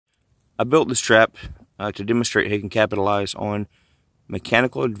I built this trap to demonstrate how you can capitalize on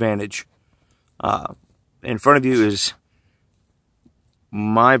mechanical advantage. In front of you is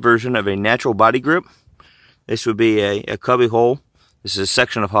my version of a natural body grip. This would be a cubby hole. This is a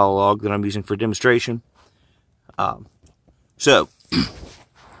section of hollow log that I'm using for demonstration. So,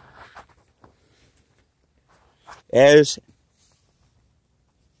 as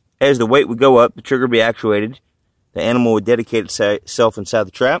the weight would go up, the trigger would be actuated. The animal would dedicate itself inside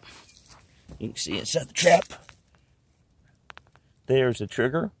the trap. You can see inside the trap. There's the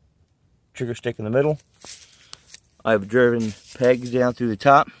trigger stick in the middle. I've driven pegs down through the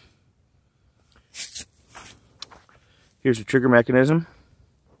top. Here's the trigger mechanism.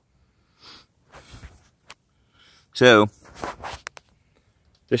 So,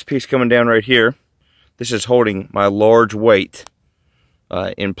 this piece coming down right here, this is holding my large weight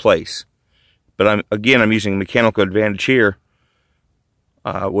in place. But I'm using mechanical advantage here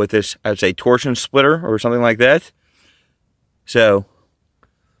with this, I'd say, torsion splitter or something like that. So,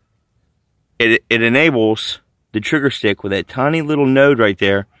 it enables the trigger stick with that tiny little node right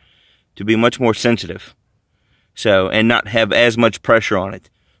there to be much more sensitive. So, and not have as much pressure on it.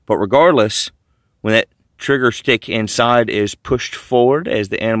 But regardless, when that trigger stick inside is pushed forward as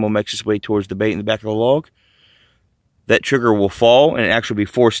the animal makes its way towards the bait in the back of the log, that trigger will fall and actually be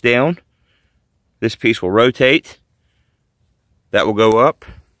forced down. This piece will rotate. That will go up.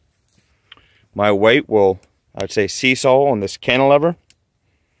 My weight will, I'd say, seesaw on this cantilever.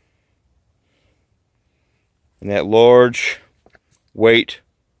 And that large weight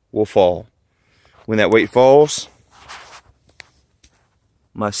will fall. When that weight falls,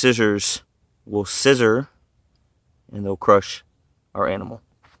 my scissors will scissor and they'll crush our animal.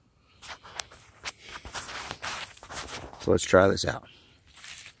 So let's try this out.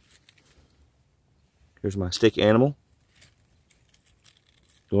 Here's my stick animal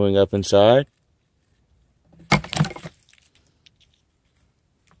going up inside.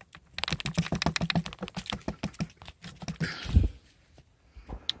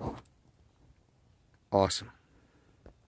 Awesome.